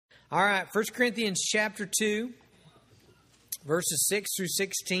All right, 1 Corinthians chapter 2, verses 6 through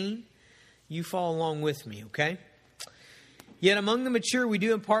 16. You follow along with me, okay? Yet among the mature we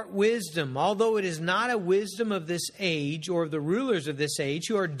do impart wisdom, although it is not a wisdom of this age or of the rulers of this age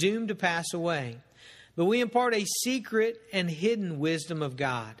who are doomed to pass away. But we impart a secret and hidden wisdom of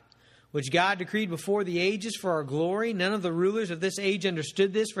God, which God decreed before the ages for our glory. None of the rulers of this age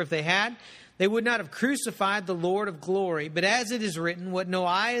understood this, for if they had, they would not have crucified the Lord of glory. But as it is written, what no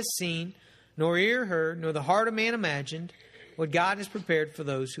eye has seen, nor ear heard, nor the heart of man imagined, what God has prepared for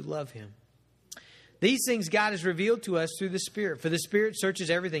those who love Him. These things God has revealed to us through the Spirit. For the Spirit searches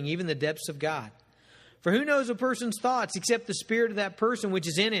everything, even the depths of God. For who knows a person's thoughts except the spirit of that person which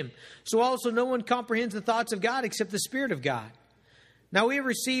is in him? So also no one comprehends the thoughts of God except the Spirit of God. Now we have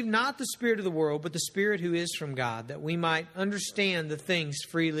received not the spirit of the world, but the Spirit who is from God, that we might understand the things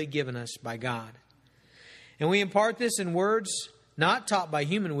freely given us by God. And we impart this in words not taught by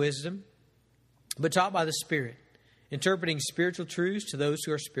human wisdom, but taught by the Spirit, interpreting spiritual truths to those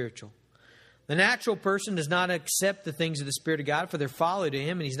who are spiritual. The natural person does not accept the things of the Spirit of God, for they're folly to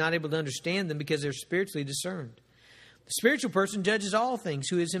him, and he's not able to understand them because they're spiritually discerned. The spiritual person judges all things,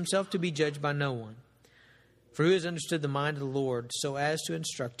 who is himself to be judged by no one. For who has understood the mind of the Lord so as to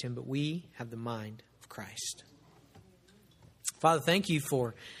instruct him? But we have the mind of Christ. Father, thank you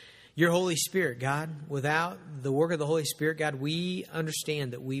for your Holy Spirit, God. Without the work of the Holy Spirit, God, we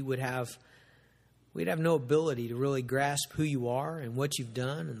understand that we'd have no ability to really grasp who you are and what you've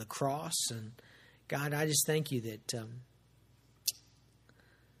done and the cross. And God, I just thank you that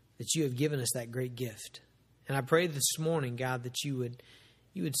you have given us that great gift. And I pray this morning, God, that you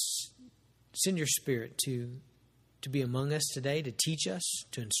would send your Spirit to be among us today, to teach us,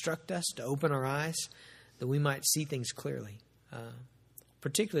 to instruct us, to open our eyes, that we might see things clearly.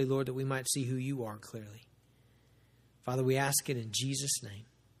 Particularly, Lord, that we might see who you are clearly. Father, we ask it in Jesus' name.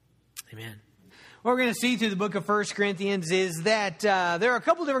 Amen. What we're going to see through the book of 1 Corinthians is that there are a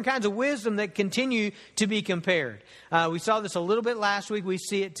couple different kinds of wisdom that continue to be compared. We saw this a little bit last week. We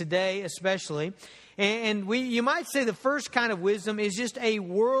see it today especially. And you might say the first kind of wisdom is just a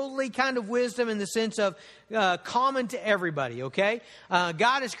worldly kind of wisdom in the sense of common to everybody, okay?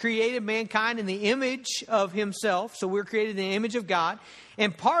 God has created mankind in the image of Himself, so we're created in the image of God.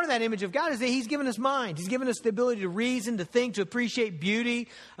 And part of that image of God is that He's given us mind. He's given us the ability to reason, to think, to appreciate beauty,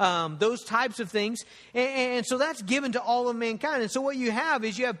 those types of things. And so that's given to all of mankind. And so what you have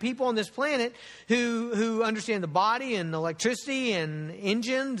is you have people on this planet who understand the body and electricity and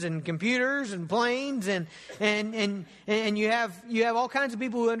engines and computers and planes. And you have all kinds of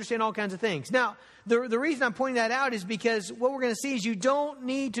people who understand all kinds of things. Now, the reason I'm pointing that out is because what we're going to see is you don't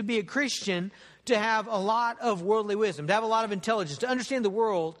need to be a Christian to have a lot of worldly wisdom, to have a lot of intelligence, to understand the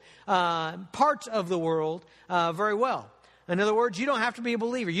world, parts of the world very well. In other words, you don't have to be a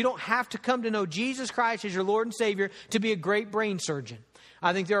believer. You don't have to come to know Jesus Christ as your Lord and Savior to be a great brain surgeon.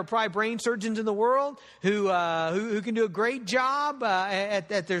 I think there are probably brain surgeons in the world who can do a great job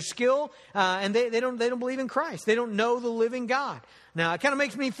at their skill, and they don't believe in Christ. They don't know the living God. Now, it kind of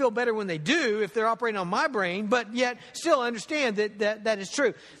makes me feel better when they do, if they're operating on my brain, but yet still understand that is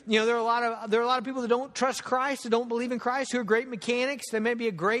true. You know, there are a lot of people that don't trust Christ, that don't believe in Christ, who are great mechanics. They may be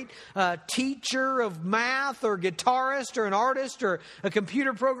a great teacher of math or guitarist or an artist or a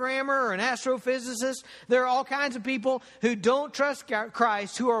computer programmer or an astrophysicist. There are all kinds of people who don't trust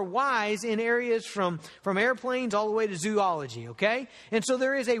Christ, who are wise in areas from airplanes all the way to zoology, okay? And so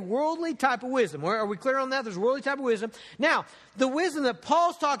there is a worldly type of wisdom. Are we clear on that? There's a worldly type of wisdom. Now, the wisdom that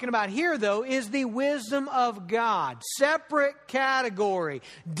Paul's talking about here, though, is the wisdom of God. Separate category.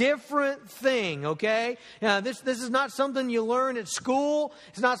 Different thing, okay? This is not something you learn at school.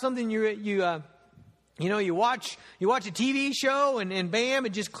 It's not something you watch a TV show and bam, it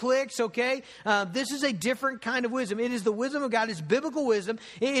just clicks, okay? This is a different kind of wisdom. It is the wisdom of God. It's biblical wisdom.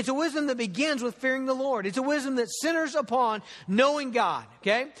 It's a wisdom that begins with fearing the Lord. It's a wisdom that centers upon knowing God,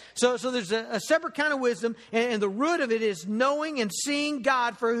 okay? So there's a separate kind of wisdom, and the root of it is knowing and seeing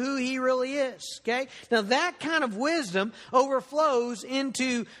God for who He really is, okay? Now, that kind of wisdom overflows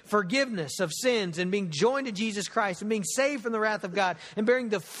into forgiveness of sins and being joined to Jesus Christ and being saved from the wrath of God and bearing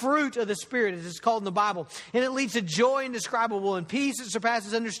the fruit of the Spirit, as it's called in the Bible. And it leads to joy indescribable and peace that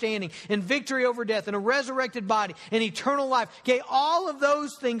surpasses understanding and victory over death and a resurrected body and eternal life. Okay, all of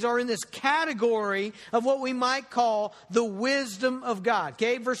those things are in this category of what we might call the wisdom of God.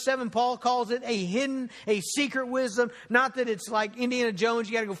 Okay, verse 7, Paul calls it a hidden, a secret wisdom. Not that it's like Indiana Jones,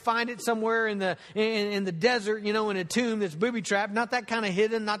 you got to go find it somewhere in the desert, in a tomb that's booby-trapped. Not that kind of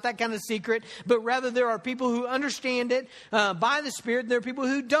hidden, not that kind of secret, but rather there are people who understand it by the Spirit, and there are people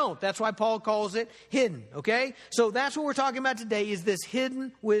who don't. That's why Paul calls it hidden. hidden, okay? So that's what we're talking about today, is this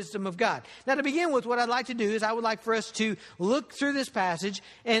hidden wisdom of God. Now, to begin with, what I'd like to do is I would like for us to look through this passage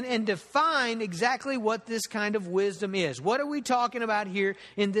and define exactly what this kind of wisdom is. What are we talking about here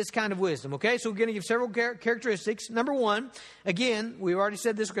in this kind of wisdom, okay? So we're going to give several characteristics. Number one, again, we've already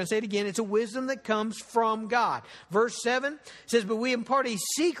said this, we're going to say it again, it's a wisdom that comes from God. Verse 7 says, but we impart a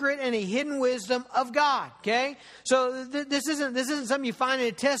secret and a hidden wisdom of God, okay? So this isn't something you find in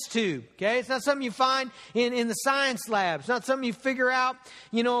a test tube, okay? It's not something you find in the science lab. It's not something you figure out,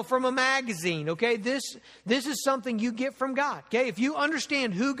 from a magazine, okay? This is something you get from God, okay? If you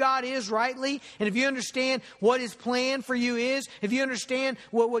understand who God is rightly, and if you understand what His plan for you is, if you understand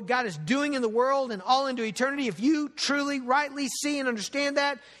what God is doing in the world and all into eternity, if you truly, rightly see and understand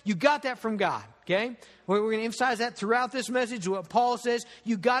that, you got that from God, okay? We're going to emphasize that throughout this message. What Paul says,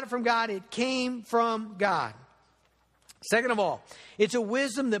 you got it from God. It came from God. Second of all, it's a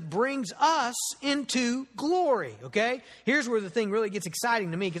wisdom that brings us into glory, okay? Here's where the thing really gets exciting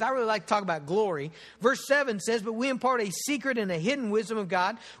to me, because I really like to talk about glory. Verse 7 says, but we impart a secret and a hidden wisdom of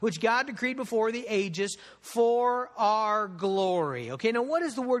God, which God decreed before the ages for our glory. Okay, now what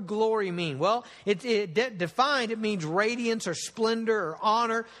does the word glory mean? Well, defined, it means radiance or splendor or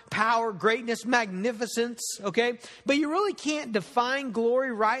honor, power, greatness, magnificence, okay? But you really can't define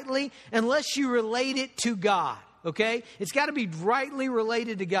glory rightly unless you relate it to God. Okay? It's got to be rightly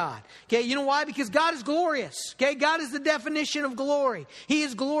related to God. Okay? You know why? Because God is glorious. Okay? God is the definition of glory. He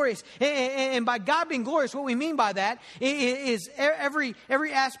is glorious. And by God being glorious, what we mean by that is every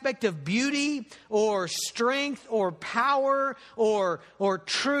aspect of beauty or strength or power or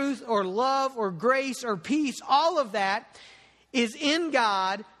truth or love or grace or peace, all of that is in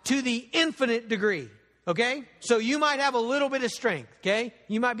God to the infinite degree. Okay? So you might have a little bit of strength, okay?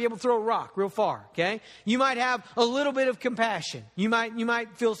 You might be able to throw a rock real far, okay? You might have a little bit of compassion. You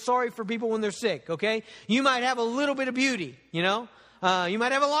might feel sorry for people when they're sick, okay? You might have a little bit of beauty, You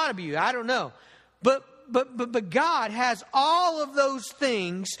might have a lot of beauty. I don't know. But God has all of those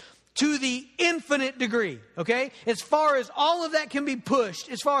things to the infinite degree, okay? As far as all of that can be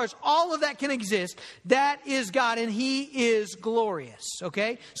pushed, as far as all of that can exist, that is God, and He is glorious,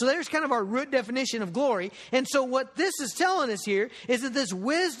 okay? So there's kind of our root definition of glory. And so what this is telling us here is that this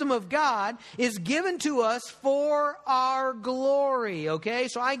wisdom of God is given to us for our glory, okay?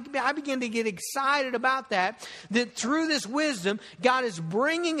 So I begin to get excited about that through this wisdom, God is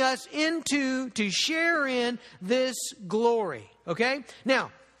bringing us to share in this glory, okay?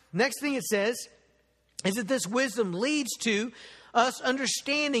 Now, next thing it says is that this wisdom leads to us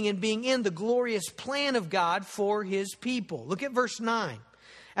understanding and being in the glorious plan of God for His people. Look at verse 9.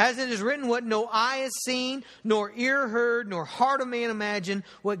 As it is written, what no eye has seen, nor ear heard, nor heart of man imagined,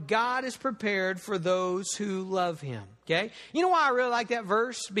 what God has prepared for those who love Him. Okay? You know why I really like that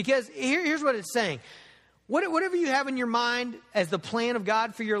verse? Because here's what it's saying. Whatever you have in your mind as the plan of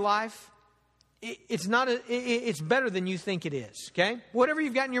God for your life, it's better than you think it is, okay? Whatever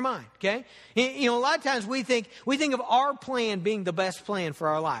you've got in your mind, okay? A lot of times we think of our plan being the best plan for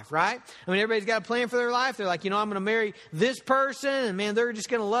our life, right? I mean, everybody's got a plan for their life. They're like, I'm going to marry this person, and man, they're just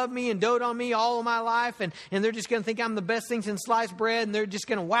going to love me and dote on me all of my life, and they're just going to think I'm the best thing since sliced bread, and they're just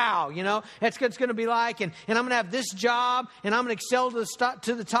going to, wow, that's what it's going to be like, and I'm going to have this job, and I'm going to excel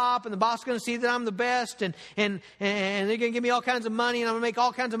to the top, and the boss is going to see that I'm the best, and they're going to give me all kinds of money, and I'm going to make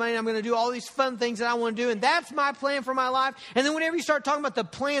all kinds of money, and I'm going to do all these fun things that I want to do, and that's my plan for my life. And then whenever you start talking about the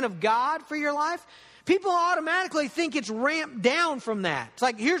plan of God for your life, people automatically think it's ramped down from that. It's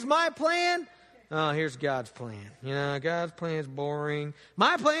like, here's my plan. Oh, here's God's plan. God's plan is boring.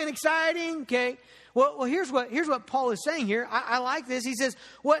 My plan exciting. Okay. Well, here's what Paul is saying here. I like this. He says,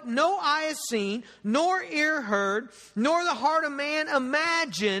 what no eye has seen, nor ear heard, nor the heart of man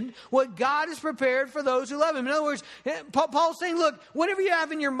imagined, what God has prepared for those who love Him. In other words, Paul's saying, look, whatever you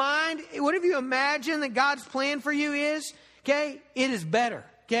have in your mind, whatever you imagine that God's plan for you is, okay, it is better.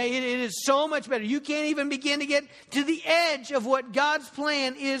 Okay, it is so much better. You can't even begin to get to the edge of what God's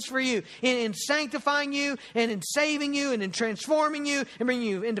plan is for you in sanctifying you and in saving you and in transforming you and bringing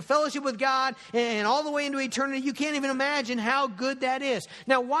you into fellowship with God and all the way into eternity. You can't even imagine how good that is.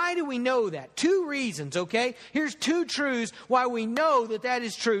 Now, why do we know that? Two reasons, okay? Here's two truths why we know that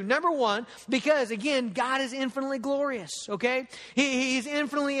is true. Number one, because, again, God is infinitely glorious, okay? He's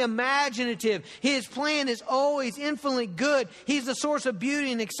infinitely imaginative. His plan is always infinitely good. He's the source of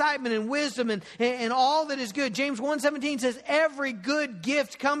beauty and excitement and wisdom and all that is good. James 1:17 says every good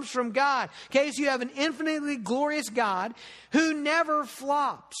gift comes from God. Okay, so you have an infinitely glorious God who never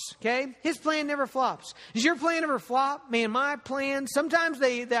flops. Okay, His plan never flops. Does your plan ever flop? Man, my plan, sometimes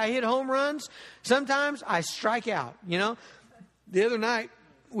I hit home runs. Sometimes I strike out. The other night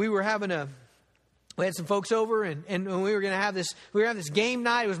we were having a we had some folks over, and we were going to have this game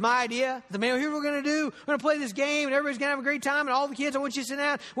night. It was my idea. The man, here's what we're going to do. We're going to play this game, and everybody's going to have a great time, and all the kids, I want you to sit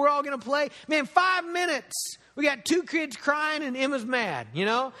down. We're all going to play. Man, 5 minutes. We got 2 kids crying and Emma's mad, you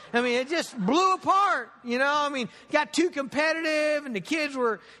know. I mean, it just blew apart, you know. I mean, got too competitive and the kids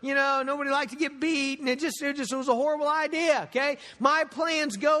were, you know, nobody liked to get beat. And it was a horrible idea, okay. My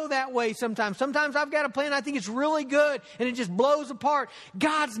plans go that way sometimes. Sometimes I've got a plan, I think it's really good, and it just blows apart.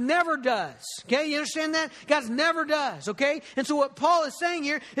 God's never does, okay. You understand that? God's never does, okay. And so what Paul is saying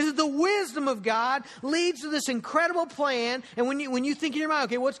here is that the wisdom of God leads to this incredible plan. And when you think in your mind,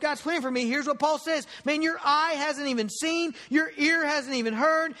 okay, what's God's plan for me? Here's what Paul says. Man, your eye hasn't even seen, your ear hasn't even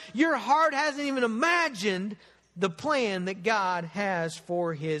heard, your heart hasn't even imagined the plan that God has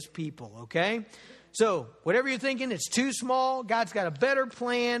for His people, okay? So, whatever you're thinking, it's too small. God's got a better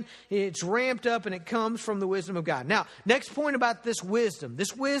plan. It's ramped up, and it comes from the wisdom of God. Now, next point about this wisdom.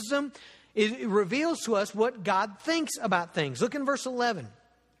 This wisdom, it reveals to us what God thinks about things. Look in verse 11.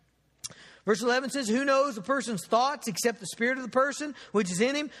 Verse 11 says, who knows a person's thoughts except the spirit of the person which is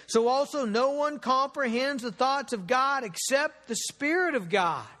in him? So also no one comprehends the thoughts of God except the Spirit of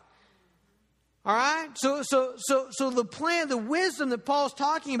God. All right? So the plan, the wisdom that Paul's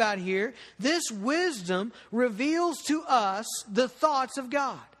talking about here, this wisdom reveals to us the thoughts of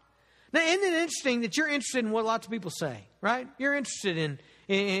God. Now, isn't it interesting that you're interested in what lots of people say, right? You're interested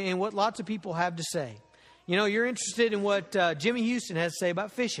in what lots of people have to say. You know, you're interested in what Jimmy Houston has to say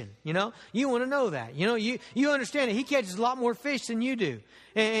about fishing. You know, you want to know that. You know, you understand that he catches a lot more fish than you do.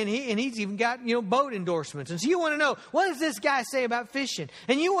 And he's even got, you know, boat endorsements. And so you want to know, what does this guy say about fishing?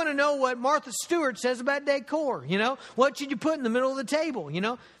 And you want to know what Martha Stewart says about decor. You know, what should you put in the middle of the table? You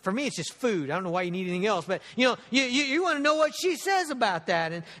know, for me, it's just food. I don't know why you need anything else. But, you know, you want to know what she says about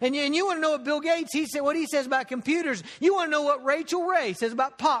that. And you want to know what Bill Gates, what he says about computers. You want to know what Rachel Ray says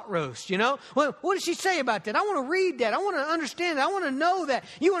about pot roast, you know. Well, what does she say about that? I want to read that. I want to understand that. I want to know that.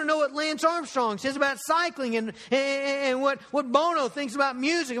 You want to know what Lance Armstrong says about cycling and what Bono thinks about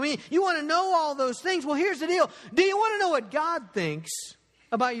music. I mean, you want to know all those things. Well, here's the deal. Do you want to know what God thinks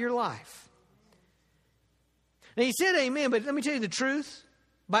about your life? Now, he said amen, but let me tell you the truth.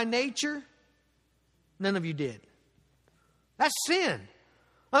 By nature, none of you did. That's sin.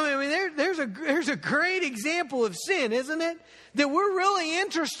 I mean, there's a great example of sin, isn't it? That we're really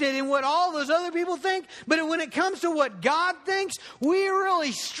interested in what all those other people think, but when it comes to what God thinks, we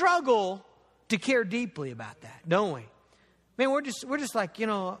really struggle to care deeply about that, don't we? Man, we're just like, you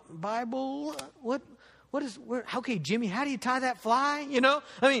know, Bible, okay, Jimmy, how do you tie that fly? You know,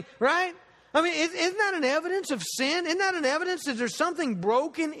 I mean, right? I mean, isn't that an evidence of sin? Isn't that an evidence that there's something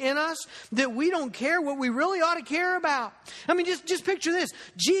broken in us that we don't care what we really ought to care about? I mean, just picture this.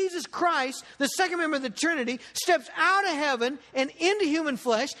 Jesus Christ, the second member of the Trinity, steps out of heaven and into human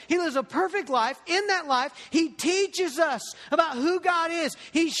flesh. He lives a perfect life. In that life, He teaches us about who God is.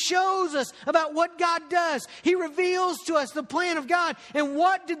 He shows us about what God does. He reveals to us the plan of God. And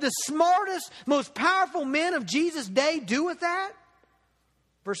what did the smartest, most powerful men of Jesus' day do with that?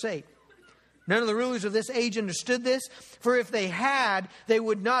 Verse 8. None of the rulers of this age understood this, for if they had, they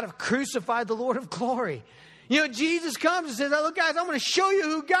would not have crucified the Lord of glory. You know, Jesus comes and says, look, guys, I'm going to show you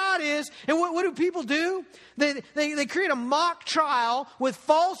who God is. And what do people do? They create a mock trial with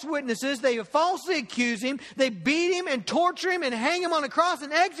false witnesses. They falsely accuse Him. They beat Him and torture Him and hang Him on a cross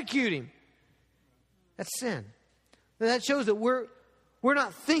and execute Him. That's sin. And that shows that we're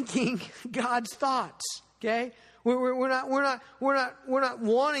not thinking God's thoughts, okay? We're not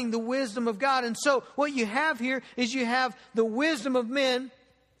wanting the wisdom of God. And so what you have here is you have the wisdom of men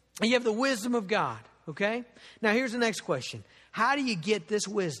and you have the wisdom of God. Okay? Now here's the next question. How do you get this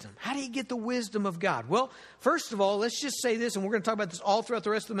wisdom? How do you get the wisdom of God? Well, first of all, let's just say this, and we're going to talk about this all throughout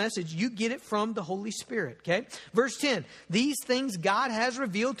the rest of the message. You get it from the Holy Spirit. Okay? Verse 10. These things God has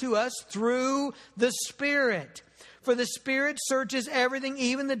revealed to us through the Spirit. For the Spirit searches everything,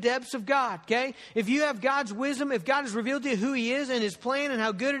 even the depths of God, okay? If you have God's wisdom, if God has revealed to you who He is and His plan and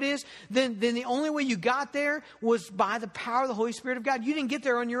how good it is, then the only way you got there was by the power of the Holy Spirit of God. You didn't get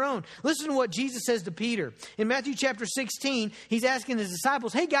there on your own. Listen to what Jesus says to Peter. In Matthew chapter 16, He's asking His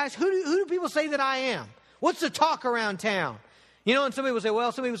disciples, hey guys, who do people say that I am? What's the talk around town? You know, and some people say,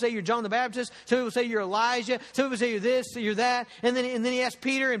 well, some people say you're John the Baptist. Some people say you're Elijah. Some people say you're this, you're that. And then He asked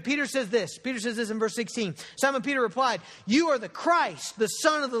Peter, and Peter says this. Peter says this in verse 16. Simon Peter replied, you are the Christ, the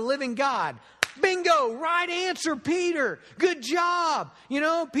Son of the living God. Bingo, right answer, Peter. Good job.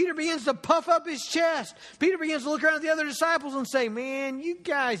 Peter begins to puff up his chest. Peter begins to look around at the other disciples and say, man, you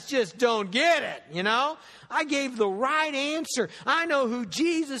guys just don't get it, I gave the right answer. I know who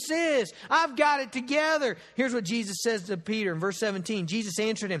Jesus is. I've got it together. Here's what Jesus says to Peter in verse 17. Jesus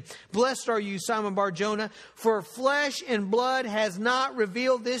answered him, blessed are you, Simon Bar-Jonah, for flesh and blood has not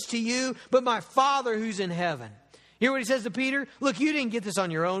revealed this to you, but my Father who's in heaven. Hear what he says to Peter? Look, you didn't get this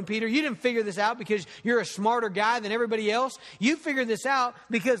on your own, Peter. You didn't figure this out because you're a smarter guy than everybody else. You figured this out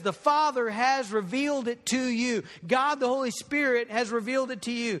because the Father has revealed it to you. God, the Holy Spirit, has revealed it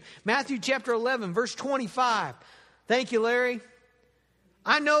to you. Matthew chapter 11, verse 25. Thank you, Larry.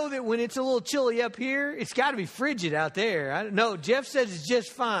 I know that when it's a little chilly up here, it's got to be frigid out there. I don't know. Jeff says it's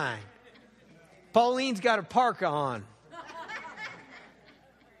just fine. Pauline's got her parka on.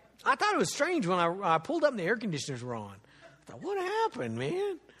 I thought it was strange when I pulled up and the air conditioners were on. I thought, what happened,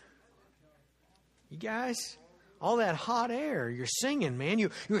 man? You guys, all that hot air, you're singing, man.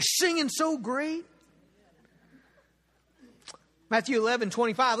 You're singing so great. Matthew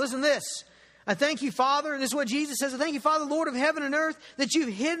 11:25. Listen to this. I thank you, Father. This is what Jesus says. I thank you, Father, Lord of heaven and earth, that you've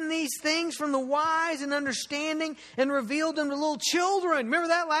hidden these things from the wise and understanding and revealed them to little children. Remember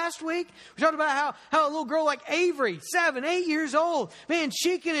that last week? We talked about how a little girl like Avery, 7, 8 years old, man,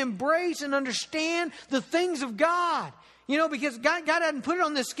 she can embrace and understand the things of God. Because God hadn't put it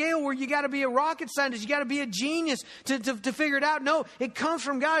on this scale where you got to be a rocket scientist, you got to be a genius to figure it out. No, it comes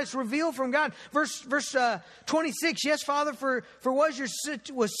from God. It's revealed from God. Verse 26. Yes, Father, for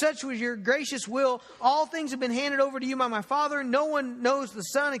such was your gracious will. All things have been handed over to you by my Father. No one knows the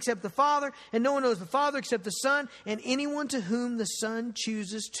Son except the Father, and no one knows the Father except the Son, and anyone to whom the Son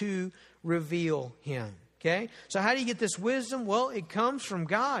chooses to reveal him. Okay, so how do you get this wisdom? Well, it comes from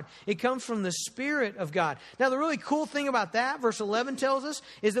God. It comes from the Spirit of God. Now, the really cool thing about that, verse 11 tells us,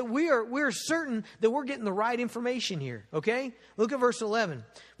 is that we are certain that we're getting the right information here. Okay, look at verse 11.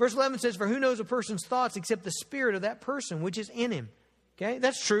 Verse 11 says, "For who knows a person's thoughts except the spirit of that person which is in him?" Okay,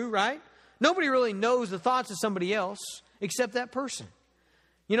 that's true, right? Nobody really knows the thoughts of somebody else except that person.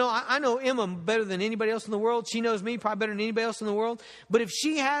 I know Emma better than anybody else in the world. She knows me probably better than anybody else in the world. But if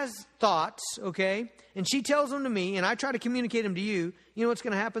she has thoughts, okay, and she tells them to me, and I try to communicate them to you, you know what's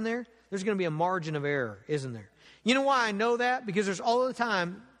going to happen there? There's going to be a margin of error, isn't there? You know why I know that? Because there's all the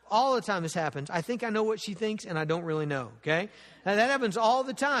time this happens. I think I know what she thinks, and I don't really know, okay? Now, that happens all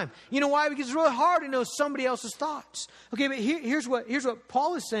the time. You know why? Because it's really hard to know somebody else's thoughts. Okay, but here's what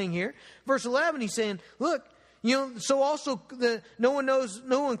Paul is saying here. Verse 11, he's saying, look, so also no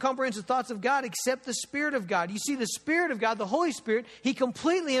one comprehends the thoughts of God except the Spirit of God. You see, the Spirit of God, the Holy Spirit, He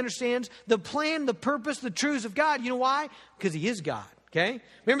completely understands the plan, the purpose, the truths of God. You know why? Because He is God. Okay?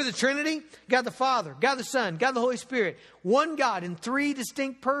 Remember the Trinity? God the Father, God the Son, God the Holy Spirit. One God in 3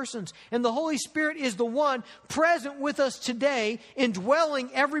 distinct persons. And the Holy Spirit is the one present with us today,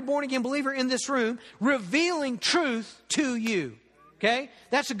 indwelling every born-again believer in this room, revealing truth to you. Okay?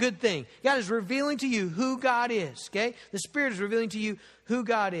 That's a good thing. God is revealing to you who God is. Okay? The Spirit is revealing to you who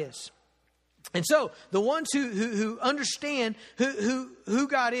God is. And so, the ones who understand who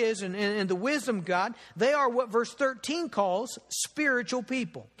God is and the wisdom of God, they are what verse 13 calls spiritual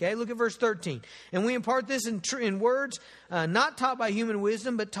people. Okay? Look at verse 13. And we impart this in words not taught by human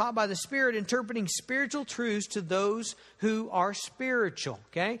wisdom, but taught by the Spirit, interpreting spiritual truths to those who are spiritual.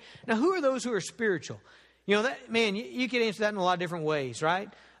 Okay? Now, who are those who are spiritual? You could answer that in a lot of different ways, right?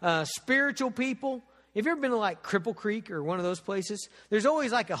 Spiritual people. Have you ever been to like Cripple Creek or one of those places? There's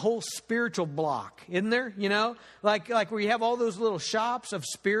always like a whole spiritual block, isn't there? Like where you have all those little shops of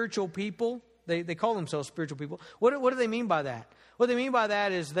spiritual people. They call themselves spiritual people. What do they mean by that? What they mean by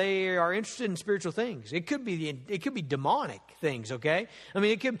that is they are interested in spiritual things. It could be demonic things, okay? I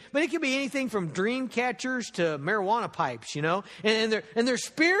mean, it could be anything from dream catchers to marijuana pipes, and they're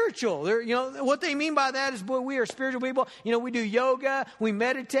spiritual. What they mean by that is, boy, we are spiritual people. We do yoga, we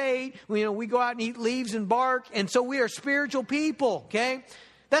meditate, we go out and eat leaves and bark, and so we are spiritual people, okay?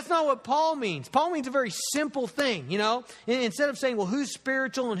 That's not what Paul means. Paul means a very simple thing, Instead of saying, well, who's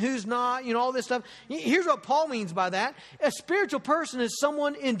spiritual and who's not, all this stuff. Here's what Paul means by that. A spiritual person is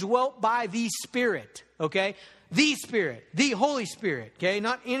someone indwelt by the Spirit, okay? The Spirit, the Holy Spirit, okay?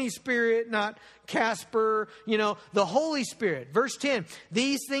 Not any spirit, not Casper, the Holy Spirit. Verse 10,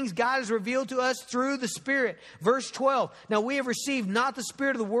 these things God has revealed to us through the Spirit. Verse 12, now we have received not the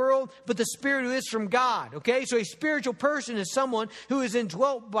spirit of the world, but the Spirit who is from God. Okay, so a spiritual person is someone who is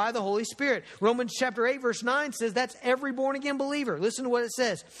indwelt by the Holy Spirit. Romans chapter 8, verse 9 says that's every born-again believer. Listen to what it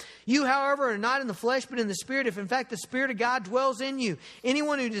says. You, however, are not in the flesh, but in the Spirit, if in fact the Spirit of God dwells in you.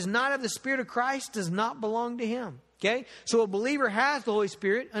 Anyone who does not have the Spirit of Christ does not belong to Him. Okay? So a believer has the Holy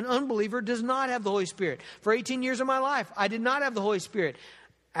Spirit. An unbeliever does not have the Holy Spirit. For 18 years of my life, I did not have the Holy Spirit.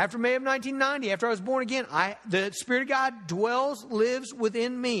 After May of 1990, after I was born again, the Spirit of God lives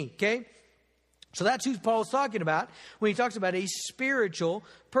within me. Okay? So that's who Paul's talking about when he talks about a spiritual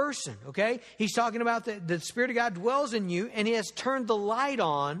person, okay? He's talking about the Spirit of God dwells in you, and He has turned the light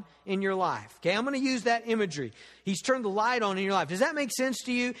on in your life, okay? I'm going to use that imagery. He's turned the light on in your life. Does that make sense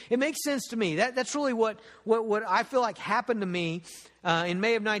to you? It makes sense to me. That's really what I feel like happened to me in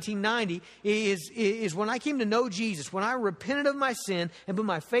May of 1990 is when I came to know Jesus, when I repented of my sin and put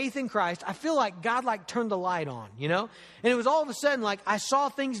my faith in Christ, I feel like God turned the light on, you know? And it was all of a sudden like I saw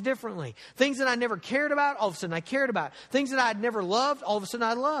things differently. Things that I never cared about, all of a sudden I cared about. Things that I had never loved, all of a sudden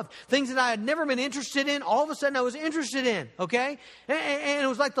I loved. Things that I had never been interested in, all of a sudden I was interested in, okay? And it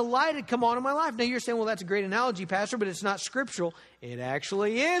was like the light had come on in my life. Now you're saying, well, that's a great analogy, Pastor, but it's not scriptural. It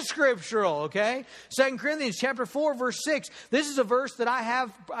actually is scriptural, okay? 2 Corinthians chapter 4, verse 6. This is a verse that I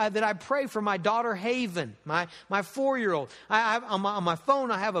have, that I pray for my daughter Haven, my 4-year-old. On my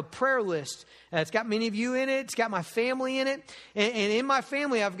phone, I have a prayer list. It's got many of you in it. It's got my family in it. And in my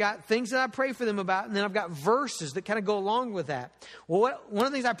family, I've got things that I pray for them about, and then I've got verses that kind of go along with that. Well, one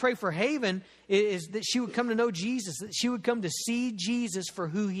of the things I pray for Haven is that she would come to know Jesus, that she would come to see Jesus for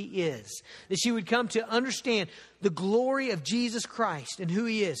who He is, that she would come to understand the glory of Jesus Christ and who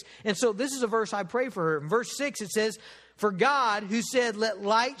He is. And so this is a verse I pray for her. In verse 6, it says, for God, who said, let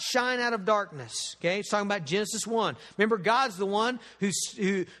light shine out of darkness. Okay, it's talking about Genesis 1. Remember, God's the one who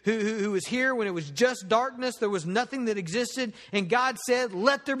was here when it was just darkness. There was nothing that existed. And God said,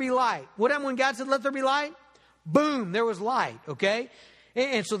 let there be light. What happened when God said, let there be light? Boom, there was light, okay?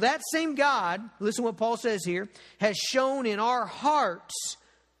 And so that same God, listen to what Paul says here, has shown in our hearts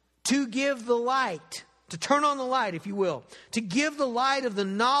to give the light, to turn on the light, if you will, to give the light of the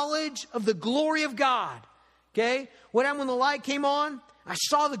knowledge of the glory of God. Okay? What happened when the light came on? I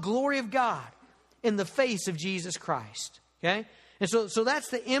saw the glory of God in the face of Jesus Christ. Okay? And so that's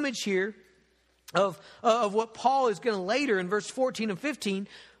the image here of what Paul is going to later in verse 14 and 15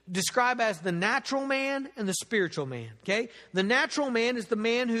 describe as the natural man and the spiritual man. Okay? The natural man is the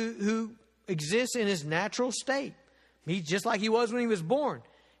man who exists in his natural state. He's just like he was when he was born.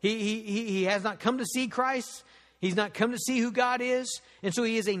 He has not come to see Christ. He's not come to see who God is, and so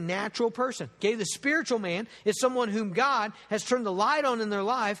he is a natural person. Okay, the spiritual man is someone whom God has turned the light on in their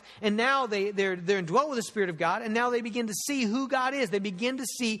life, and now they're indwelt with the Spirit of God, and now they begin to see who God is. They begin to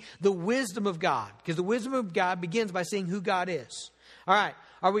see the wisdom of God, because the wisdom of God begins by seeing who God is. All right,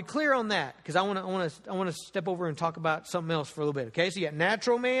 are we clear on that? Because I want to step over and talk about something else for a little bit. Okay, so you got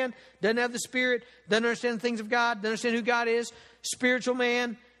natural man, doesn't have the Spirit, doesn't understand the things of God, doesn't understand who God is. Spiritual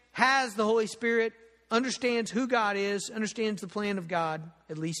man has the Holy Spirit, understands who God is, understands the plan of God,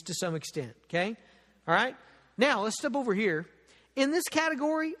 at least to some extent. Okay? All right? Now, let's step over here. In this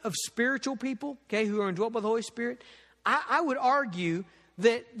category of spiritual people, okay, who are indwelt by the Holy Spirit, I would argue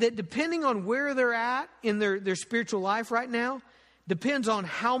that depending on where they're at in their spiritual life right now, depends on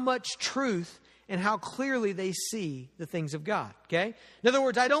how much truth and how clearly they see the things of God. Okay? In other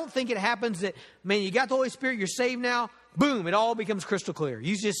words, I don't think it happens that, man, you got the Holy Spirit, you're saved now, boom, it all becomes crystal clear.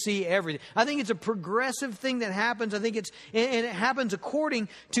 You just see everything. I think it's a progressive thing that happens. I think and it happens according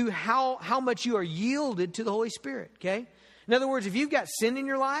to how much you are yielded to the Holy Spirit, okay? In other words, if you've got sin in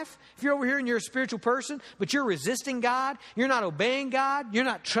your life, if you're over here and you're a spiritual person, but you're resisting God, you're not obeying God, you're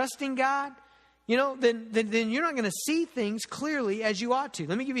not trusting God, you know, then you're not going to see things clearly as you ought to.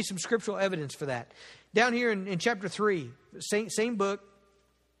 Let me give you some scriptural evidence for that. Down here in chapter 3, same book,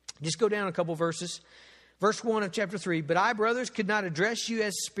 just go down a couple verses. Verse 1 of chapter 3, but I, brothers, could not address you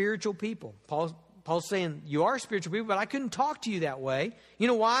as spiritual people. Paul's saying, you are spiritual people, but I couldn't talk to you that way. You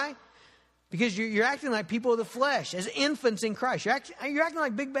know why? Because you're acting like people of the flesh, as infants in Christ. You're acting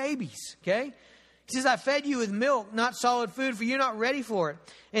like big babies, okay? He says, I fed you with milk, not solid food, for you're not ready for it.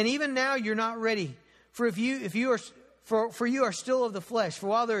 And even now you're not ready. For you are still of the flesh. For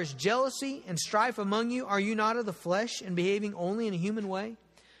while there is jealousy and strife among you, are you not of the flesh and behaving only in a human way?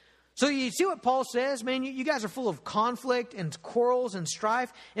 So you see what Paul says? Man, you guys are full of conflict and quarrels and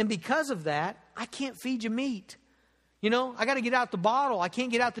strife. And because of that, I can't feed you meat. You know, I got to get out the bottle. I can't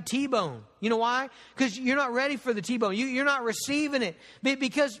get out the T-bone. You know why? Because you're not ready for the T-bone. You're not receiving it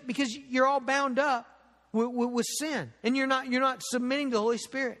because you're all bound up with sin. And you're not submitting to the Holy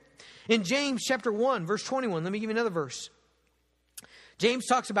Spirit. In James chapter 1, verse 21, let me give you another verse. James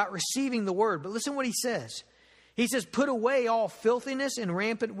talks about receiving the word. But listen what he says. He says, put away all filthiness and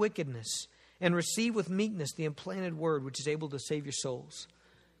rampant wickedness and receive with meekness the implanted word which is able to save your souls.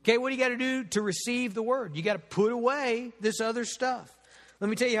 Okay, what do you got to do to receive the word? You got to put away this other stuff. Let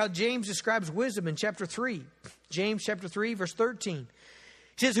me tell you how James describes wisdom in chapter 3. James chapter 3, verse 13.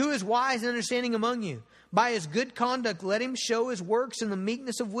 He says, who is wise and understanding among you? By his good conduct, let him show his works in the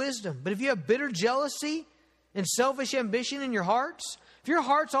meekness of wisdom. But if you have bitter jealousy and selfish ambition in your hearts, if your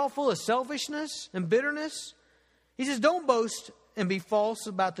heart's all full of selfishness and bitterness, he says, don't boast and be false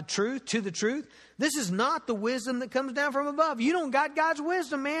about the truth, to the truth. This is not the wisdom that comes down from above. You don't got God's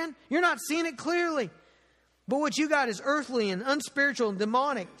wisdom, man. You're not seeing it clearly. But what you got is earthly and unspiritual and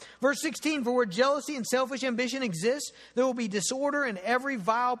demonic. Verse 16, for where jealousy and selfish ambition exist, there will be disorder and every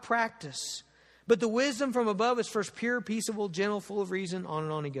vile practice. But the wisdom from above is first pure, peaceable, gentle, full of reason, on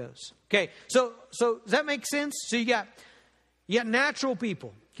and on he goes. Okay, so does that make sense? So you got natural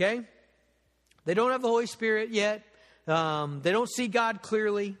people, okay? They don't have the Holy Spirit yet. They don't see God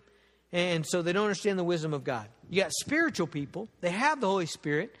clearly, and so they don't understand the wisdom of God. You got spiritual people. They have the Holy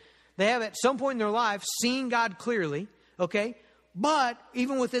Spirit. They have at some point in their life seen God clearly, okay? But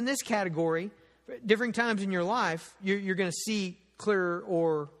even within this category, different times in your life, you're going to see clearer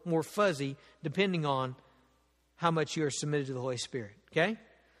or more fuzzy depending on how much you are submitted to the Holy Spirit, okay?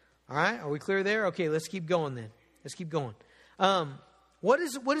 All right, are we clear there? Okay, let's keep going then. Let's keep going. What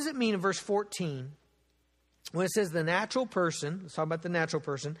does it mean in verse 14 when it says the natural person, let's talk about the natural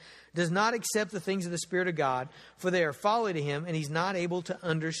person, does not accept the things of the Spirit of God, for they are folly to him, and he's not able to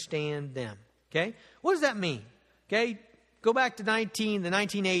understand them. Okay? What does that mean? Okay? Go back to the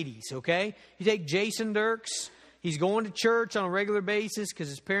 1980s, okay? You take Jason Dirks. He's going to church on a regular basis because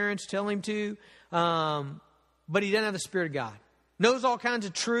his parents tell him to, but he doesn't have the Spirit of God. Knows all kinds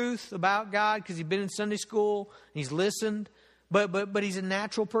of truth about God because he's been in Sunday school, and he's listened. But he's a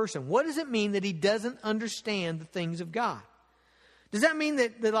natural person. What does it mean that he doesn't understand the things of God? Does that mean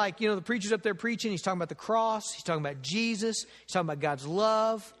that like, the preacher's up there preaching, he's talking about the cross, he's talking about Jesus, he's talking about God's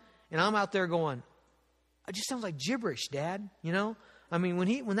love, and I'm out there going, it just sounds like gibberish, Dad, I mean,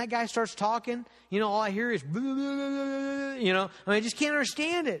 when that guy starts talking, all I hear is, blah, blah, blah, blah, I just can't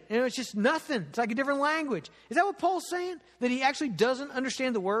understand it. It's just nothing. It's like a different language. Is that what Paul's saying? That he actually doesn't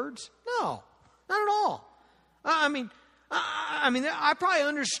understand the words? No, not at all. I mean, I probably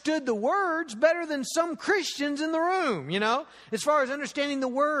understood the words better than some Christians in the room, as far as understanding the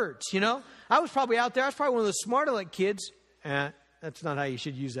words, I was probably out there. I was probably one of those smarter like kids. That's not how you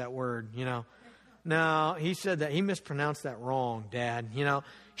should use that word, No, he said that. He mispronounced that wrong, Dad,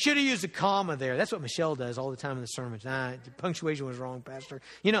 Should have used a comma there. That's what Michelle does all the time in the sermons. The punctuation was wrong, Pastor.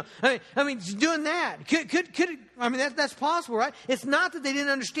 I mean, doing that. That's possible, right? It's not that they didn't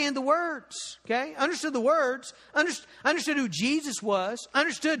understand the words, okay? Understood the words. Understood who Jesus was.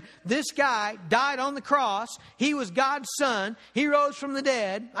 Understood this guy died on the cross. He was God's son. He rose from the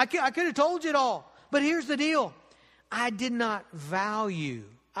dead. I could have told you it all. But here's the deal. I did not value.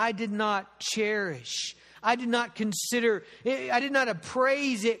 I did not cherish. I did not consider, I did not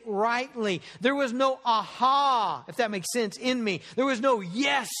appraise it rightly. There was no aha, if that makes sense, in me. There was no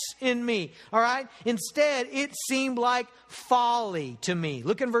yes in me, all right? Instead, it seemed like folly to me.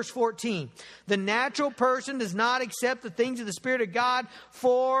 Look in verse 14. The natural person does not accept the things of the Spirit of God,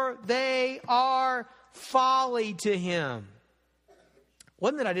 for they are folly to him.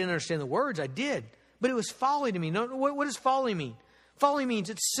 Wasn't that I didn't understand the words, I did. But it was folly to me. What does folly mean? Folly means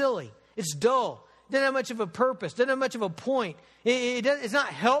it's silly. It's dull. Doesn't have much of a purpose. Doesn't have much of a point. It's not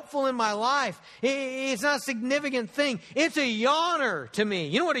helpful in my life. It's not a significant thing. It's a yawner to me.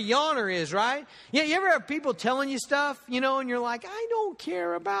 You know what a yawner is, right? Yeah, you ever have people telling you stuff, and you're like, I don't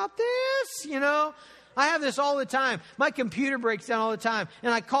care about this, I have this all the time. My computer breaks down all the time.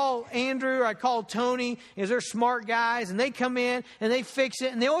 And I call Andrew, or I call Tony, because they're smart guys, and they come in and they fix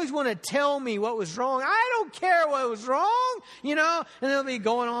it, and they always want to tell me what was wrong. I don't care what was wrong, and they'll be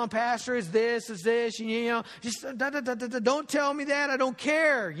going on, Pastor, is this, just don't tell me that. I don't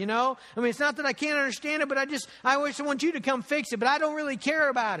care, it's not that I can't understand it, but I always want you to come fix it, but I don't really care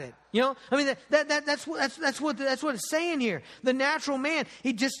about it. That's what it's saying here. The natural man,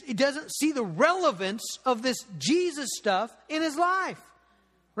 he doesn't see the relevance of this Jesus stuff in his life.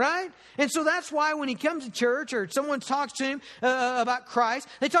 Right? And so that's why when he comes to church or someone talks to him about Christ,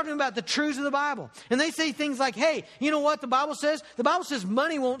 they talk to him about the truths of the Bible. And they say things like, hey, you know what the Bible says? The Bible says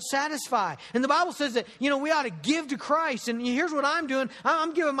money won't satisfy. And the Bible says that, we ought to give to Christ. And here's what I'm doing.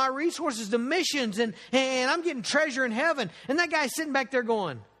 I'm giving my resources to missions and I'm getting treasure in heaven. And that guy's sitting back there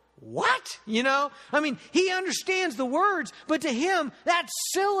going, what? He understands the words, but to him, that's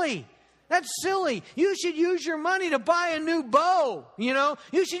silly. That's silly. You should use your money to buy a new bow.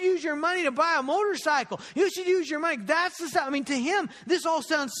 You should use your money to buy a motorcycle. You should use your money. That's the stuff. I mean, to him, this all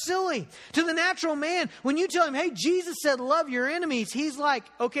sounds silly. To the natural man, when you tell him, hey, Jesus said love your enemies, he's like,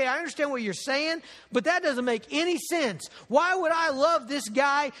 okay, I understand what you're saying, but that doesn't make any sense. Why would I love this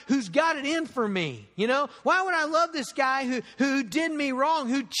guy who's got it in for me? Why would I love this guy who did me wrong,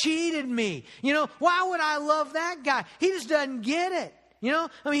 who cheated me? Why would I love that guy? He just doesn't get it. He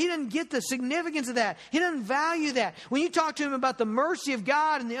doesn't get the significance of that. He doesn't value that. When you talk to him about the mercy of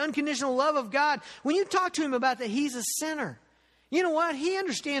God and the unconditional love of God, when you talk to him about that, he's a sinner. You know what? He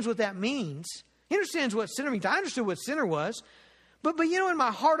understands what that means. He understands what sinner means. I understood what sinner was. But in my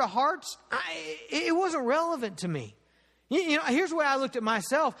heart of hearts, it wasn't relevant to me. Here's the way I looked at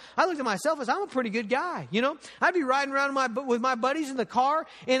myself. I looked at myself as I'm a pretty good guy. I'd be riding around with my buddies in the car,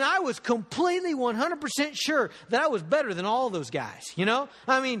 and I was completely 100% sure that I was better than all those guys.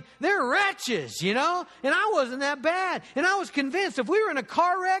 They're wretches, and I wasn't that bad. And I was convinced if we were in a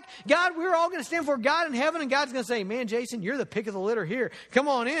car wreck, God, we were all going to stand before God in heaven, and God's going to say, man, Jason, you're the pick of the litter here. Come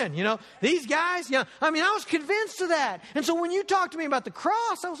on in. These guys, I was convinced of that. And so when you talk to me about the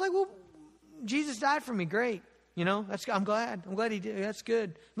cross, I was like, well, Jesus died for me. Great. I'm glad. I'm glad he did. That's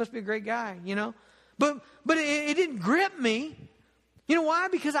good. Must be a great guy, But it didn't grip me. You know why?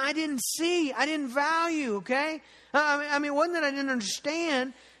 Because I didn't see. I didn't value, okay? It wasn't that I didn't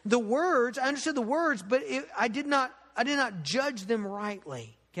understand the words. I understood the words, but I did not judge them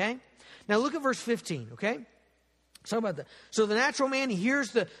rightly, okay? Now look at verse 15, okay? Talk about that. So the natural man, he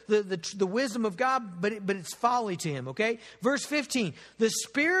hears the wisdom of God, but it's folly to him, okay? Verse 15, the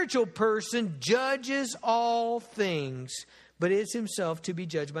spiritual person judges all things, but is himself to be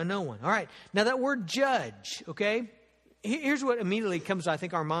judged by no one. All right, now that word judge, okay? Here's what immediately comes to, I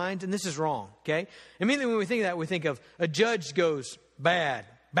think, our minds, and this is wrong, okay? Immediately when we think of that, we think of a judge goes bad,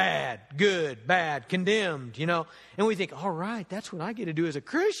 good, bad, condemned, And we think, all right, that's what I get to do as a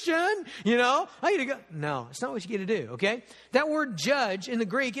Christian, I get to go. No, it's not what you get to do, okay? That word judge in the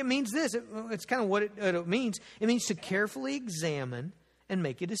Greek, it means this. It's kind of what it means. It means to carefully examine and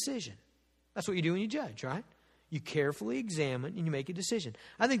make a decision. That's what you do when you judge, right? You carefully examine and you make a decision.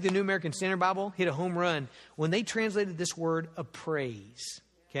 I think the New American Standard Bible hit a home run when they translated this word appraise,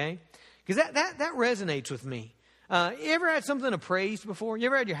 okay? Because that resonates with me. You ever had something appraised before? You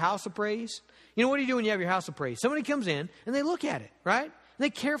ever had your house appraised? What do you do when you have your house appraised? Somebody comes in and they look at it, right? They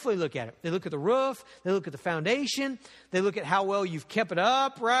carefully look at it. They look at the roof. They look at the foundation. They look at how well you've kept it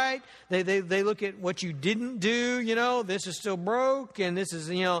up, right? They look at what you didn't do. This is still broke, and this is,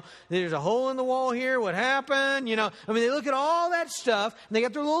 there's a hole in the wall here. What happened? They look at all that stuff, and they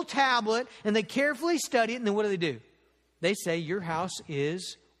got their little tablet, and they carefully study it, and then what do? They say your house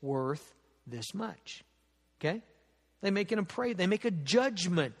is worth this much, okay? They make an appraisal. They make a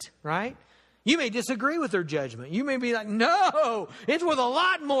judgment, right? You may disagree with their judgment. You may be like, no, it's worth a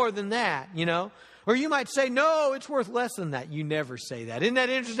lot more than that, Or you might say, no, it's worth less than that. You never say that. Isn't that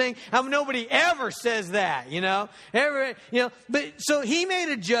interesting? Nobody ever says that, But so he made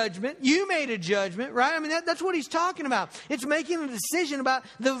a judgment. You made a judgment, right? That's what he's talking about. It's making a decision about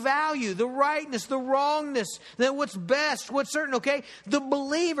the value, the rightness, the wrongness, that what's best, what's certain, okay? The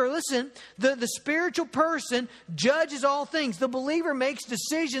believer, listen, the spiritual person judges all things. The believer makes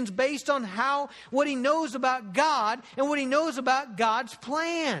decisions based on what he knows about God and what he knows about God's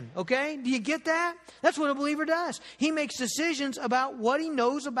plan, okay? Do you get that? That's what a believer does. He makes decisions about what he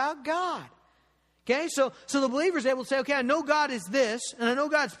knows about God. Okay, so the believer is able to say, okay, I know God is this, and I know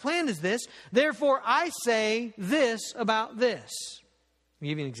God's plan is this, therefore I say this about this. Let me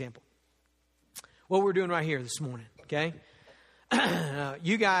give you an example. What we're doing right here this morning, okay?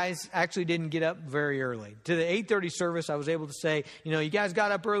 You guys actually didn't get up very early. To the 8:30 service, I was able to say, you guys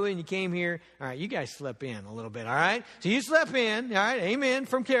got up early and you came here. All right, you guys slept in a little bit, all right? So you slept in, all right? Amen,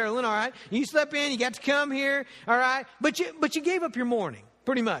 from Carolyn, all right? You slept in, you got to come here, all right? But you gave up your morning,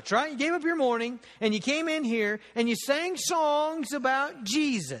 pretty much, right? You gave up your morning and you came in here and you sang songs about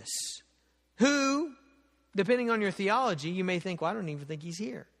Jesus, who, depending on your theology, you may think, well, I don't even think he's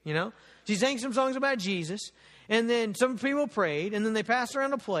here, So you sang some songs about Jesus. And then some people prayed, and then they passed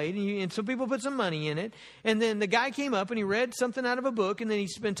around a plate, and some people put some money in it. And then the guy came up, and he read something out of a book, and then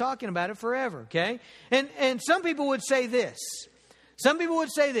he's been talking about it forever, okay? And some people would say this. Some people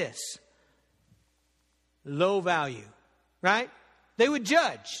would say this. Low value, right? They would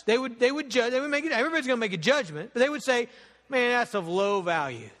judge. They would judge. They would make it. Everybody's going to make a judgment, but they would say, man, that's of low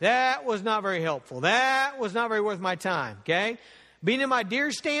value. That was not very helpful. That was not very worth my time, okay? Being in my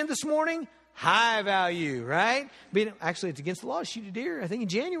deer stand this morning, high value, right? Actually, it's against the law to shoot a deer, I think in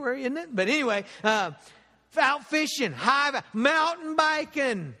January, isn't it? But anyway, out fishing, mountain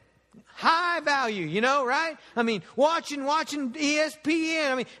biking, high value, you know, right? I mean, watching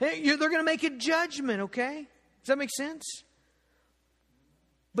ESPN. I mean, they're going to make a judgment, okay? Does that make sense?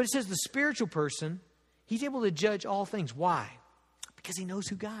 But it says the spiritual person, he's able to judge all things. Why? Because he knows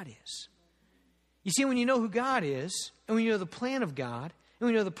who God is. You see, when you know who God is, and when you know the plan of God, and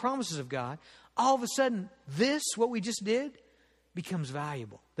when you know the promises of God, all of a sudden, what we just did, becomes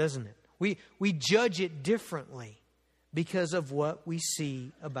valuable, doesn't it? We judge it differently because of what we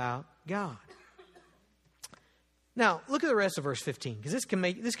see about God. Now, look at the rest of verse 15, because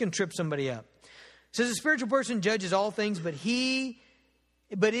this can trip somebody up. It says, a spiritual person judges all things, but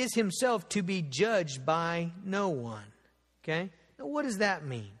is himself to be judged by no one. Okay? Now, what does that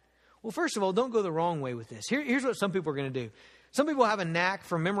mean? Well, first of all, don't go the wrong way with this. Here's what some people are going to do. Some people have a knack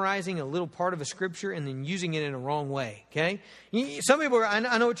for memorizing a little part of a scripture and then using it in a wrong way, okay? Some people, I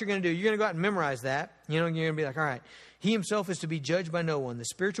know what you're going to do. You're going to go out and memorize that. You know, you're going to be like, all right, he himself is to be judged by no one. The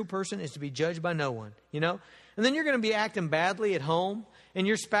spiritual person is to be judged by no one, you know? And then you're going to be acting badly at home, and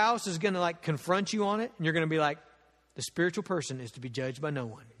your spouse is going to, like, confront you on it, and you're going to be like, the spiritual person is to be judged by no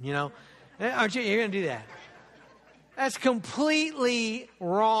one, you know? Aren't you? You're going to do that. That's completely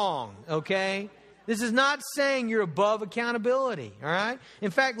wrong, okay? This is not saying you're above accountability, all right?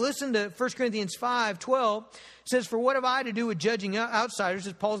 In fact, listen to 1 Corinthians 5:12. It says, for what have I to do with judging outsiders?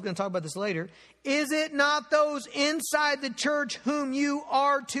 As Paul's going to talk about this later. Is it not those inside the church whom you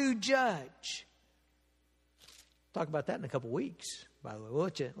are to judge? Talk about that in a couple weeks, by the way. We'll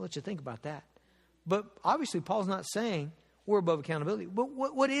let you think about that. But obviously, Paul's not saying we're above accountability. But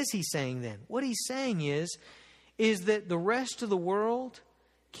what is he saying then? What he's saying is that the rest of the world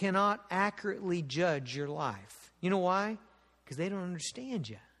cannot accurately judge your life. You know why? Because they don't understand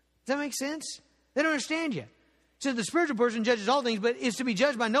you. Does that make sense? They don't understand you. So the spiritual person judges all things, but is to be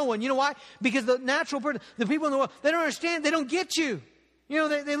judged by no one. You know why? Because the natural person, the people in the world, they don't understand. They don't get you. You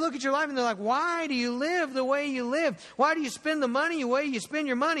know, they look at your life and they're like, why do you live the way you live? Why do you spend the money the way you spend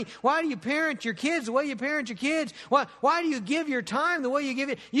your money? Why do you parent your kids the way you parent your kids? Why do you give your time the way you give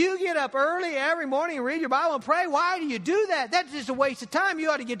it? You get up early every morning and read your Bible and pray. Why do you do that? That's just a waste of time.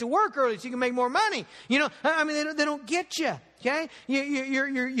 You ought to get to work early so you can make more money. You know, I mean, they don't get you. Okay,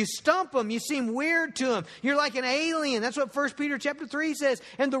 you stump them. You seem weird to them. You're like an alien. That's what 1 Peter chapter 3 says.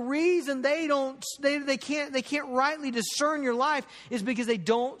 And the reason they can't rightly discern your life is because they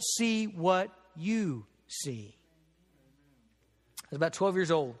don't see what you see. I was about 12 years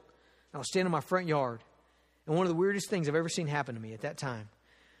old. I was standing in my front yard, and one of the weirdest things I've ever seen happen to me at that time.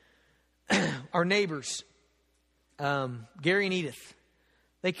 Our neighbors, Gary and Edith,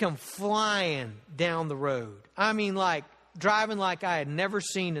 they come flying down the road. I mean, like, driving like I had never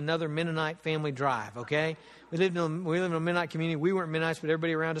seen another Mennonite family drive, okay? We lived in a Mennonite community. We weren't Mennonites, but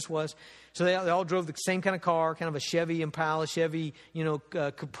everybody around us was. So they all drove the same kind of car, kind of a Chevy Impala, Chevy,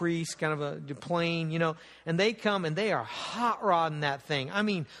 Caprice, kind of a plane, And they come and they are hot rodding that thing. I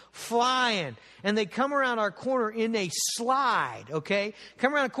mean, flying. And they come around our corner in a slide, okay?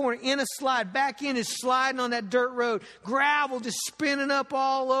 Come around the corner in a slide. Back end is sliding on that dirt road. Gravel just spinning up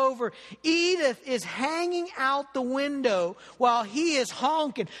all over. Edith is hanging out the window while he is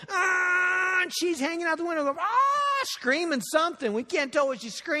honking. And she's hanging out the window going, screaming something. We can't tell what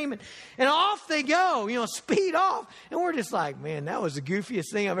she's screaming. And off they go, speed off. And we're just like, man, that was the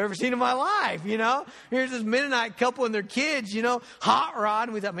goofiest thing I've ever seen in my life, Here's this Mennonite couple and their kids, hot rod.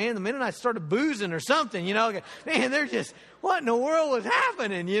 And we thought, man, the Mennonites started boozing or something, Man, they're just, what in the world was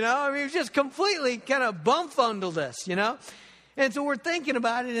happening, I mean, it was just completely kind of bumfundled us, And so we're thinking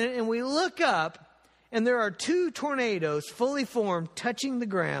about it, and we look up, and there are two tornadoes fully formed touching the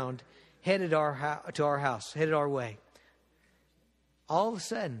ground, headed to our house, headed our way. All of a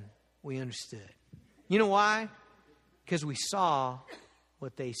sudden, we understood. You know why? Because we saw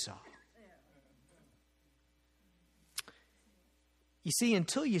what they saw. You see,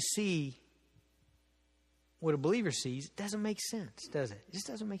 until you see what a believer sees, it doesn't make sense, does it? It just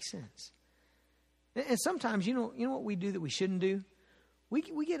doesn't make sense. And sometimes, you know what we do that we shouldn't do?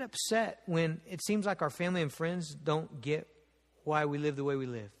 We get upset when it seems like our family and friends don't get why we live the way we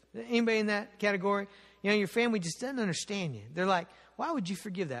live. Anybody in that category? Your family just doesn't understand you. They're like, why would you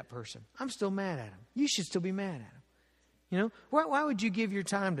forgive that person? I'm still mad at him. You should still be mad at him. Why would you give your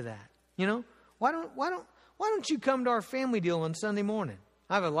time to that? Why don't you come to our family deal on Sunday morning?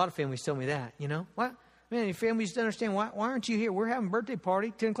 I have a lot of families tell me that, Why? Man, your family just understand, why aren't you here? We're having a birthday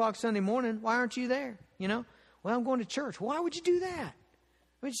party, 10 o'clock Sunday morning. Why aren't you there? Well, I'm going to church. Why would you do that?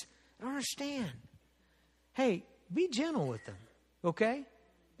 I don't understand. Hey, be gentle with them, okay?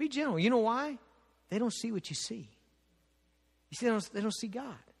 Be gentle. You know why? They don't see what you see. You see, they don't see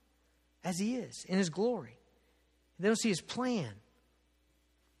God as He is in His glory. They don't see His plan.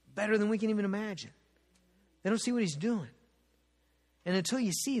 better than we can even imagine. They don't see what He's doing. And until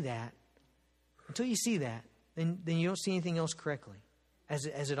you see that, then you don't see anything else correctly as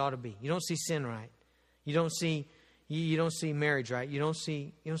it ought to be. You don't see sin right. You don't see marriage right. You don't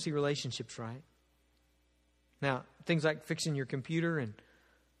see relationships right. Now, things like fixing your computer and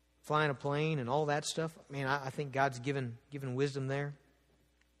flying a plane and all that stuff, man, I think God's given wisdom there.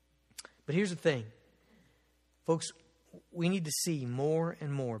 But here's the thing. Folks, we need to see more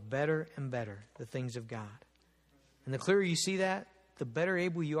and more, better and better, the things of God. And the clearer you see that, the better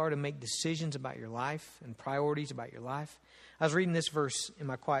able you are to make decisions about your life and priorities about your life. I was reading this verse in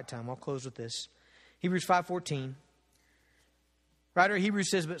my quiet time. I'll close with this. Hebrews 5:14. Writer of Hebrews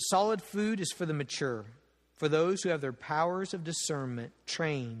says, "But solid food is for the mature, for those who have their powers of discernment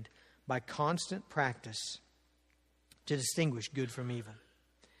trained by constant practice to distinguish good from evil."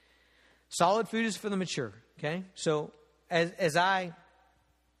 Solid food is for the mature. Okay? So as I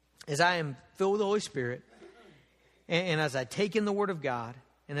am filled with the Holy Spirit, and as I take in the Word of God,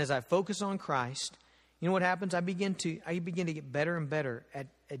 and as I focus on Christ, you know what happens? I begin to get better and better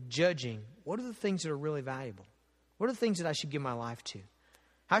at judging what are the things that are really valuable. What are the things that I should give my life to?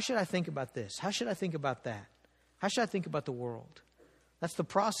 How should I think about this? How should I think about that? How should I think about the world? That's the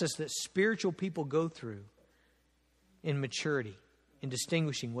process that spiritual people go through in maturity, in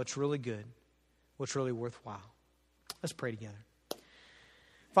distinguishing what's really good, what's really worthwhile. Let's pray together.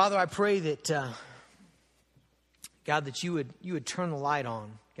 Father, I pray that, God, that you would turn the light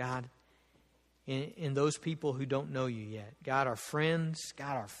on, God, in those people who don't know you yet. God, our friends,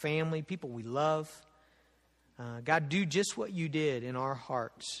 God, our family, people we love. God, do just what you did in our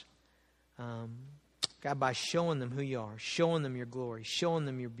hearts. God, by showing them who you are, showing them your glory, showing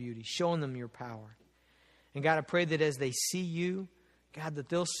them your beauty, showing them your power. And God, I pray that as they see you, God, that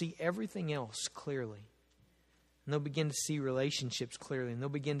they'll see everything else clearly. And they'll begin to see relationships clearly. And they'll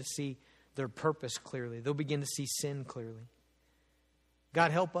begin to see their purpose clearly. They'll begin to see sin clearly.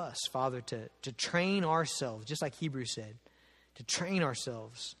 God, help us, Father, to train ourselves, just like Hebrews said, to train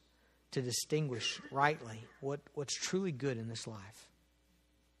ourselves to distinguish rightly what's truly good in this life,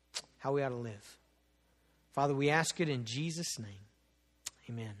 how we ought to live. Father, we ask it in Jesus' name.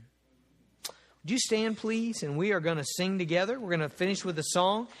 Amen. Would you stand, please? And we are going to sing together. We're going to finish with a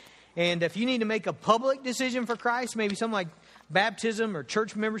song. And if you need to make a public decision for Christ, maybe something like baptism or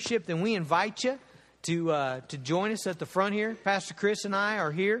church membership, then we invite you to join us at the front here. Pastor Chris and I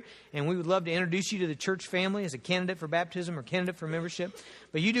are here, and we would love to introduce you to the church family as a candidate for baptism or candidate for membership.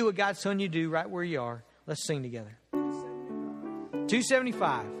 But you do what God's telling you to do right where you are. Let's sing together.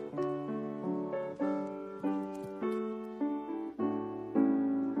 275.